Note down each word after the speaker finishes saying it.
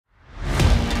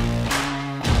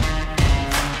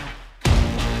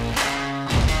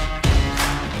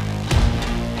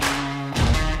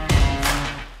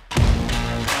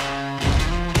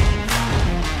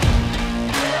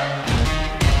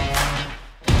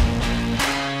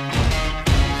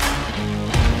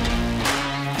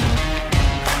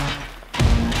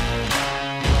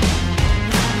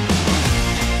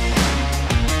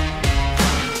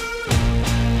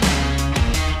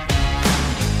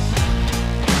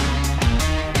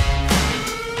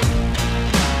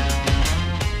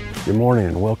Good morning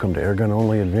and welcome to Airgun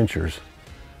Only Adventures.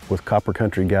 With Copper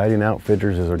Country Guiding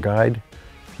Outfitters as our guide,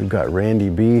 we've got Randy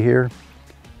B here.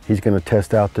 He's going to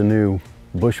test out the new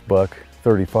Bush Buck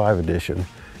 35 edition.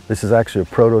 This is actually a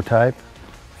prototype,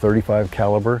 35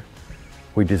 caliber.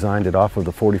 We designed it off of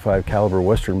the 45 caliber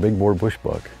Western Big Bore Bush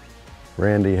Buck.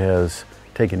 Randy has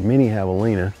taken many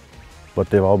Javelina, but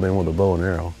they've all been with a bow and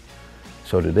arrow.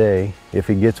 So today, if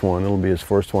he gets one, it'll be his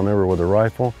first one ever with a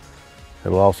rifle.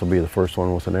 It'll also be the first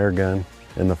one with an air gun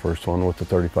and the first one with the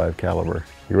 35 caliber.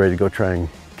 You ready to go try and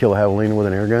kill a Javelina with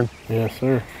an air gun? Yes,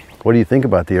 sir. What do you think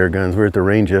about the air guns? We were at the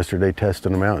range yesterday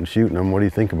testing them out and shooting them. What do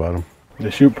you think about them? They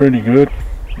shoot pretty good.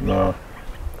 I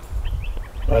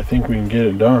think we can get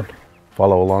it done.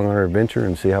 Follow along on our adventure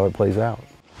and see how it plays out.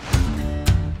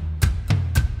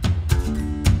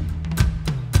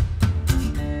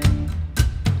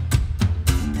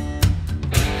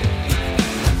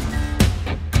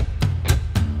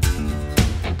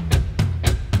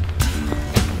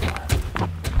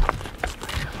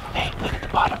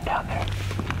 Bottom down there.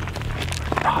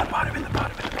 Bottom in the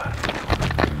bottom.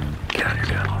 Get on your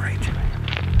gun, I'll range it.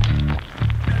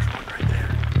 There's one right there.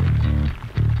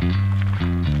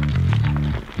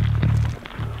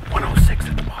 106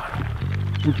 at the bottom.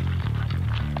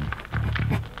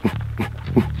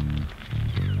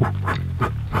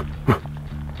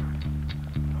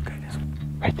 Okay, this one.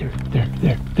 Right there.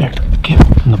 Get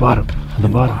on the bottom. On the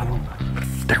bottom.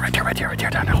 There, right there,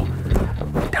 down the hole.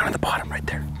 Down in the bottom, right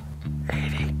there.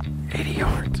 80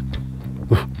 yards.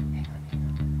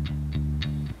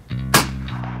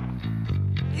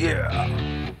 Yeah.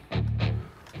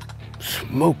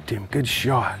 Smoked him. Good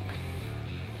shot.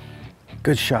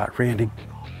 Good shot, Randy.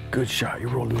 Good shot. You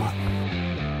rolled him up.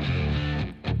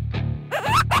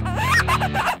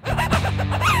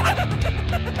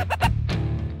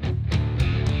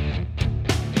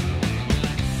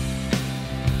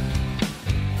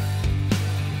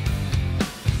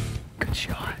 Good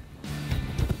shot.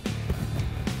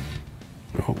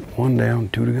 Oh, one down,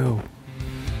 2 to go.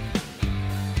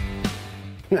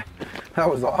 That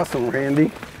was awesome,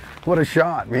 Randy. What a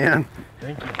shot, man.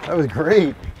 Thank you. That was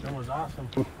great. That was awesome.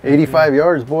 85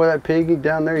 yards, boy, that pig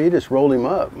down there, he just rolled him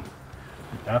up.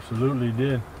 Absolutely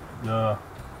did. The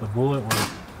bullet was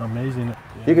amazing. Yeah.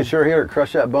 You could sure hear it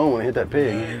crush that bone when it hit that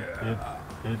pig.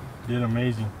 It did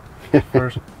amazing.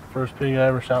 First pig I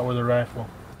ever shot with a rifle.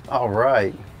 All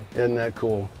right, isn't that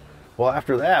cool? Well,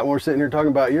 after that, when we're sitting here talking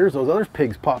about yours, those other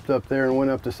pigs popped up there and went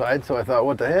up the side, so I thought,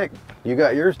 what the heck? You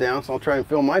got yours down, so I'll try and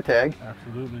film my tag.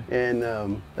 Absolutely. And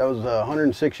that was a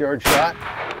 106-yard shot,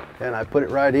 and I put it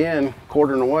right in,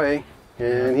 quartering away,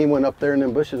 and he went up there in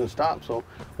them bushes and stopped, so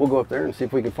we'll go up there and see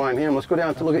if we can find him. Let's go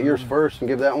down to look at yours first and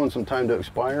give that one some time to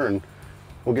expire, and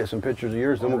we'll get some pictures of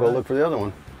yours, then we'll go look for the other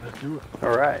one. Let's do it.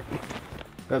 All right.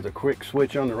 That was a quick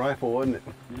switch on the rifle, wasn't it?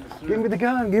 Yes, sir. Give me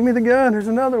the gun, there's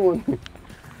another one.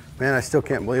 Man, I still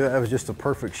can't believe it. That was just a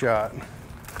perfect shot.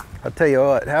 I'll tell you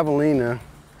what, Javelina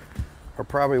are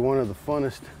probably one of the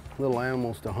funnest little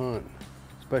animals to hunt,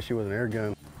 especially with an air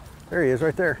gun. There he is,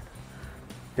 right there.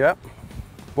 Yep.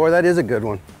 Boy, that is a good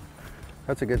one.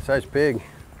 That's a good sized pig.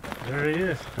 There he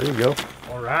is. There you go.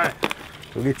 All right.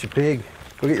 Go get your pig.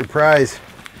 Go get your prize.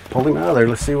 Pull him out of there.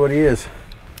 Let's see what he is.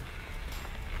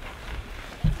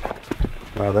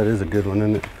 Wow, that is a good one,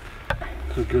 isn't it?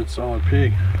 It's a good solid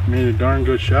pig. Made a darn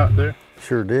good shot there.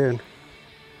 Sure did.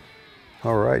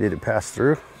 All right, did it pass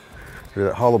through? Or did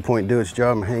that hollow point do its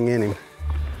job and hang in him?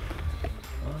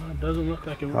 It doesn't look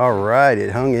like it will. All right,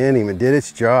 it hung in him. It did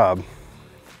its job.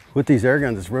 With these air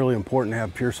guns, it's really important to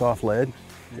have pure soft lead.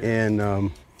 Yeah.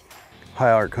 And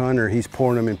High Arc Hunter, he's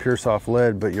pouring them in pure soft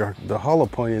lead, but the hollow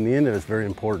point in the end of it is very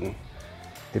important.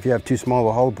 If you have too small of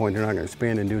a hollow point, they're not going to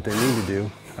expand and do what they need to do.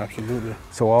 Absolutely.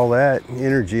 So all that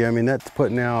energy, I mean, that's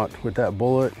putting out, with that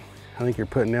bullet, I think you're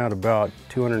putting out about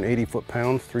 280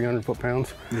 foot-pounds, 300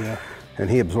 foot-pounds. Yeah. And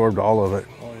he absorbed all of it.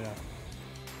 Oh, yeah.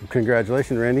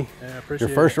 Congratulations, Randy. Yeah, I appreciate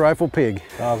your first rifle pig.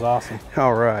 That was awesome.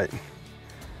 All right.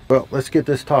 Well, let's get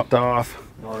this topped off.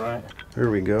 All right.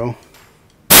 There we go.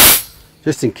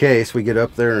 Just in case we get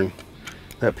up there and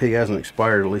that pig hasn't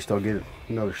expired, at least I'll get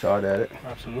another shot at it.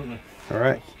 Absolutely. All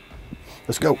right.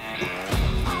 Let's go.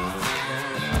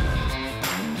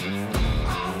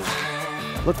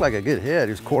 Looked like a good hit. He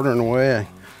was quartering away. I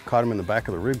caught him in the back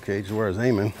of the rib cage where I was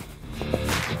aiming.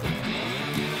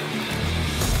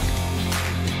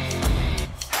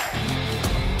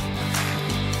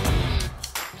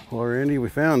 Well, Randy, we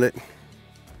found it.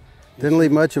 Didn't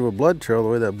leave much of a blood trail the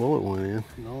way that bullet went in.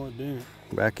 No, it didn't.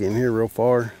 Back in here real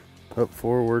far, up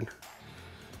forward.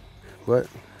 But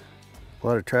a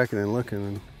lot of tracking and looking,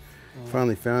 and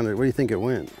Finally found it. What do you think it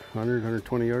went? 100,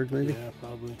 120 yards maybe? Yeah,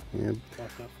 probably. Yeah.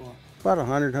 About that far. About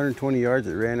 100, 120 yards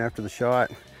it ran after the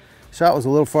shot. Shot was a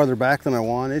little farther back than I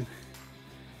wanted,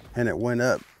 and it went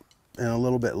up and a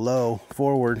little bit low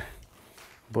forward,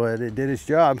 but it did its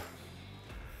job.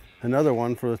 Another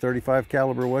one for the 35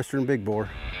 caliber Western big bore.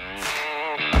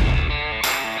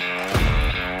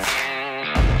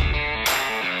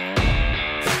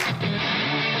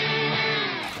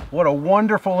 What a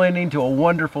wonderful ending to a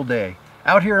wonderful day.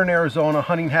 Out here in Arizona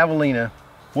hunting javelina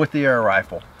with the air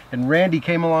rifle. And Randy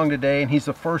came along today, and he's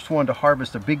the first one to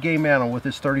harvest a big game animal with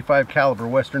his 35 caliber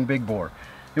Western big bore.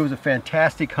 It was a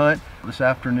fantastic hunt. This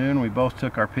afternoon we both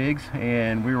took our pigs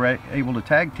and we were able to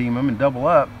tag team them and double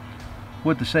up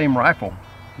with the same rifle.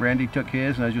 Randy took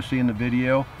his, and as you'll see in the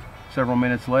video, several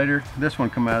minutes later, this one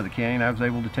come out of the canyon. I was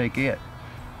able to take it.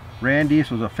 Randy's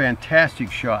was a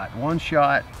fantastic shot. One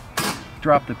shot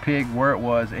dropped the pig where it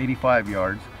was, 85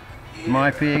 yards.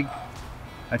 My pig,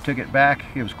 I took it back.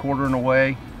 It was quartering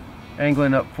away,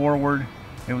 angling up forward.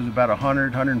 It was about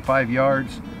 100, 105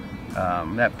 yards.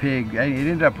 That pig, it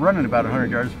ended up running about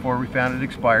 100 yards before we found it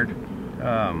expired.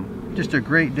 Just a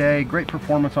great day, great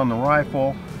performance on the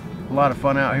rifle. A lot of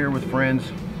fun out here with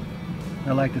friends.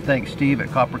 I'd like to thank Steve at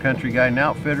Copper Country Guide and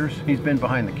Outfitters. He's been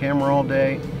behind the camera all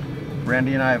day.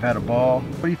 Randy and I have had a ball.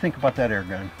 What do you think about that air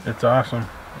gun? It's awesome.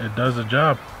 It does the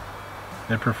job.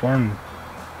 It performed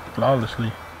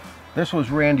flawlessly. This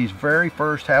was Randy's very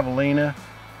first javelina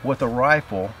with a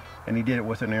rifle, and he did it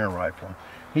with an air rifle.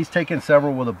 He's taken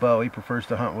several with a bow. He prefers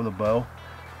to hunt with a bow,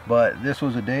 but this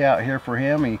was a day out here for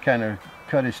him. He kind of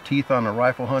cut his teeth on the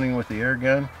rifle hunting with the air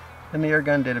gun, and the air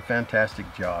gun did a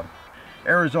fantastic job.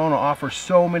 Arizona offers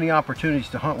so many opportunities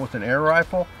to hunt with an air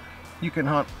rifle. You can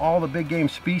hunt all the big game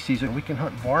species, and we can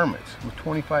hunt varmints with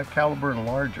 25 caliber and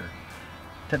larger.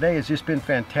 Today has just been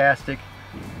fantastic.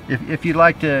 If you'd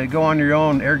like to go on your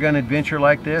own airgun adventure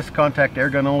like this, contact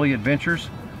Airgun Only Adventures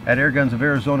at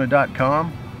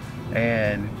airgunsofarizona.com,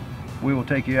 and we will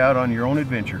take you out on your own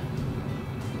adventure.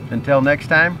 Until next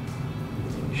time,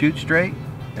 shoot straight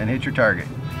and hit your target.